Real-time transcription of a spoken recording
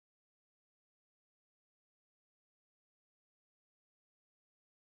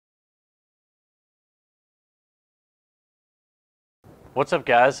What's up,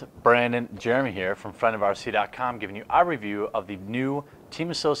 guys? Brandon, Jeremy here from friendofrc.com, giving you our review of the new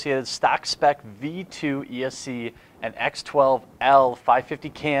Team Associated stock spec V2 ESC and X12L 550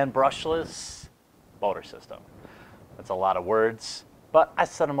 can brushless motor system. That's a lot of words, but I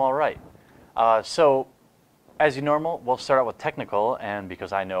said them all right. So, as normal, we'll start out with technical, and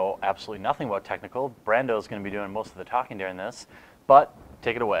because I know absolutely nothing about technical, Brando is going to be doing most of the talking during this, but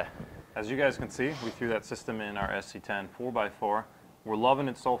take it away. As you guys can see, we threw that system in our SC10 4x4. We're loving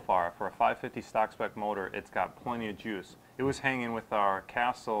it so far. For a 550 stock spec motor, it's got plenty of juice. It was hanging with our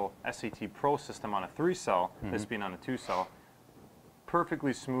Castle SCT Pro system on a 3-cell, this being on a 2-cell.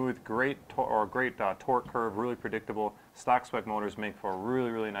 Perfectly smooth, great torque curve, really predictable. Stock spec motors make for a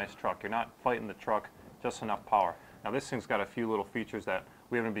really, really nice truck. You're not fighting the truck, just enough power. Now this thing's got a few little features that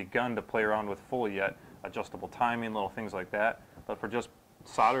we haven't begun to play around with fully yet. Adjustable timing, little things like that. But for just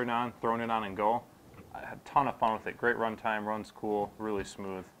soldering on, throwing it on and go, I had a ton of fun with it. Great run time, runs cool, really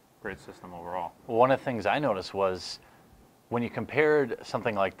smooth, great system overall. Well, one of the things I noticed was when you compared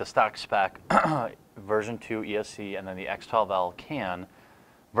something like the stock spec version 2 ESC and then the X12L can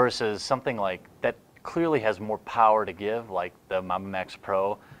versus something like that clearly has more power to give, like the Mamba Max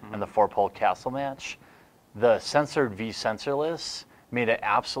Pro and the 4-pole Castle match, the censored v sensorless made an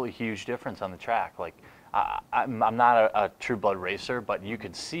absolutely huge difference on the track. Like I'm not a true blood racer, but you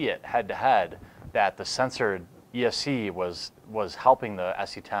could see it head to head that the censored ESC was helping the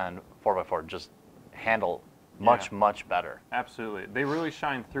SC10 4x4 just handle much better. Absolutely. They really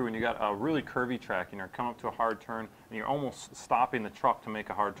shine through, and you got a really curvy track, and you're coming up to a hard turn, and you're almost stopping the truck to make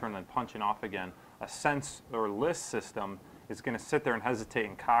a hard turn and then punching off again. A sensorless system is going to sit there and hesitate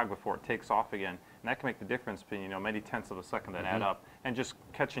and cog before it takes off again, and that can make the difference between, many tenths of a second that add up, and just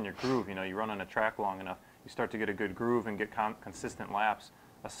catching your groove. You run on a track long enough, you start to get a good groove and get consistent laps.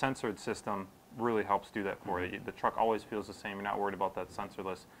 A sensored system really helps do that for you. The truck always feels the same. You're not worried about that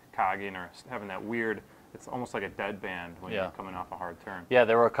sensorless cogging or having that weird, it's almost like a dead band when you're coming off a hard turn. Yeah,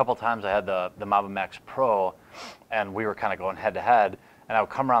 there were a couple times I had the Mamba Max Pro, and we were kind of going head to head, and I would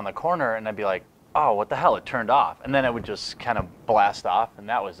come around the corner and I'd be like, oh, what the hell, it turned off. And then it would just kind of blast off, and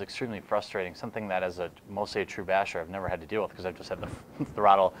that was extremely frustrating, something that as mostly a true basher I've never had to deal with because I've just had the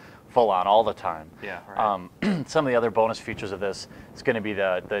throttle full on all the time. Yeah, right. Some of the other bonus features of this is going to be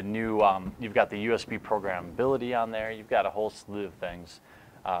the new, you've got the USB programmability on there, you've got a whole slew of things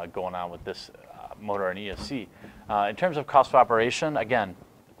going on with this motor and ESC. In terms of cost of operation, again,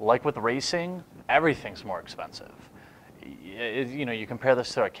 like with racing, everything's more expensive. You compare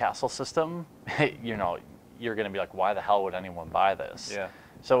this to a Castle system, you're going to be like, why the hell would anyone buy this? Yeah.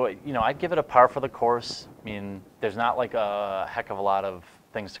 So, I'd give it a par for the course. I mean, there's not like a heck of a lot of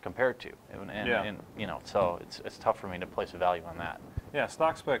things to compare it to. So it's tough for me to place a value on that. Yeah,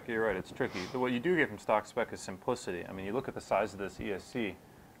 stock spec, you're right, it's tricky. What you do get from stock spec is simplicity. I mean, you look at the size of this ESC,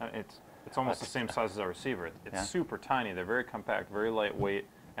 it's almost the same size as our receiver. It's super tiny. They're very compact, very lightweight.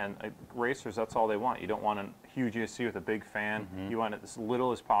 And racers, that's all they want. You don't want a huge ESC with a big fan. You want it as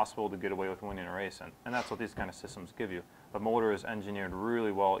little as possible to get away with winning a race. And that's what these kind of systems give you. The motor is engineered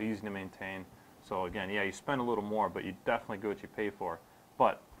really well, easy to maintain. So again, yeah, you spend a little more, but you definitely get what you pay for.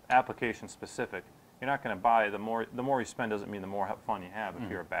 But application specific, you're not going to buy, the more you spend doesn't mean the more fun you have. If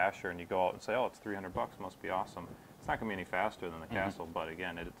you're a basher and you go out and say, oh, it's $300, must be awesome. It's not going to be any faster than the Castle, but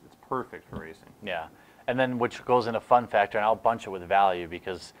again, it's perfect for racing. Yeah. And then which goes into fun factor, and I'll bunch it with value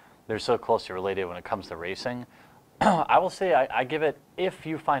because they're so closely related when it comes to racing. I will say I give it, if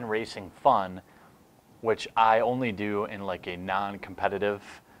you find racing fun, which I only do in like a non-competitive,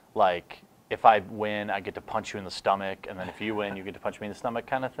 like if I win, I get to punch you in the stomach, and then if you win, you get to punch me in the stomach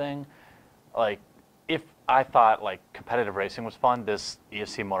kind of thing. Like if I thought like competitive racing was fun, this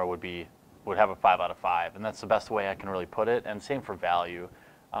ESC motor would have a 5 out of 5, and that's the best way I can really put it. And same for value.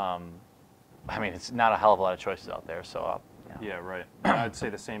 I mean, it's not a hell of a lot of choices out there, so. Yeah, right. I'd say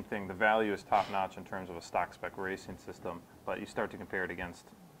the same thing. The value is top-notch in terms of a stock spec racing system, but you start to compare it against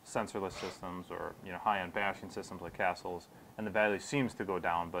sensorless systems or high-end bashing systems like Castles, and the value seems to go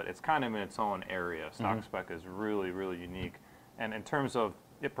down, but it's kind of in its own area. Stock spec is really, really unique. And in terms of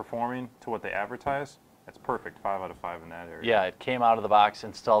it performing to what they advertise, it's perfect, 5 out of 5 in that area. Yeah, it came out of the box,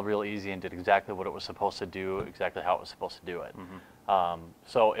 installed real easy, and did exactly what it was supposed to do, exactly how it was supposed to do it.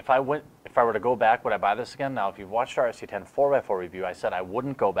 So if I were to go back, would I buy this again? Now, if you've watched our SC10 4x4 review, I said I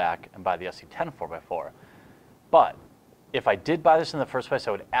wouldn't go back and buy the SC10 4x4. But if I did buy this in the first place,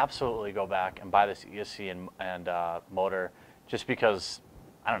 I would absolutely go back and buy this ESC and motor, just because,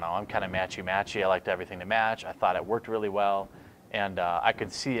 I don't know, I'm kind of matchy-matchy. I liked everything to match. I thought it worked really well. And I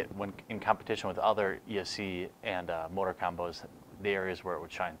could see it when in competition with other ESC and motor combos, the areas where it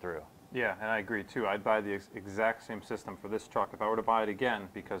would shine through. Yeah, and I agree too. I'd buy the exact same system for this truck if I were to buy it again,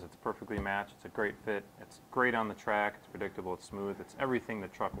 because it's perfectly matched, it's a great fit, it's great on the track, it's predictable, it's smooth, it's everything the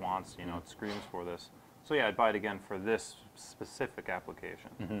truck wants, you know, it screams for this. So yeah, I'd buy it again for this specific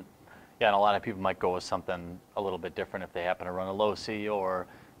application. Yeah, and a lot of people might go with something a little bit different if they happen to run a low C or,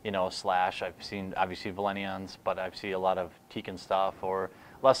 you know, Slash. I've seen obviously Valenions, but I've seen a lot of Tekin stuff, or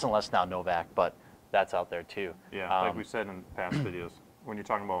less and less now Novak, but that's out there too. Yeah, like we said in past videos, when you're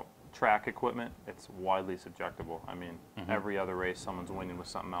talking about track equipment, it's widely subjectable. I mean, every other race someone's winning with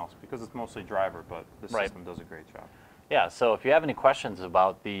something else because it's mostly driver, but this system does a great job. Yeah, so if you have any questions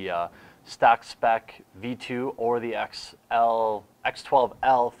about the stock spec V2 or the X12L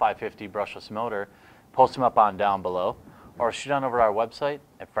 550 brushless motor, post them up on down below, or shoot on over to our website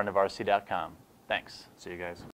at friendofarc.com. Thanks. See you guys.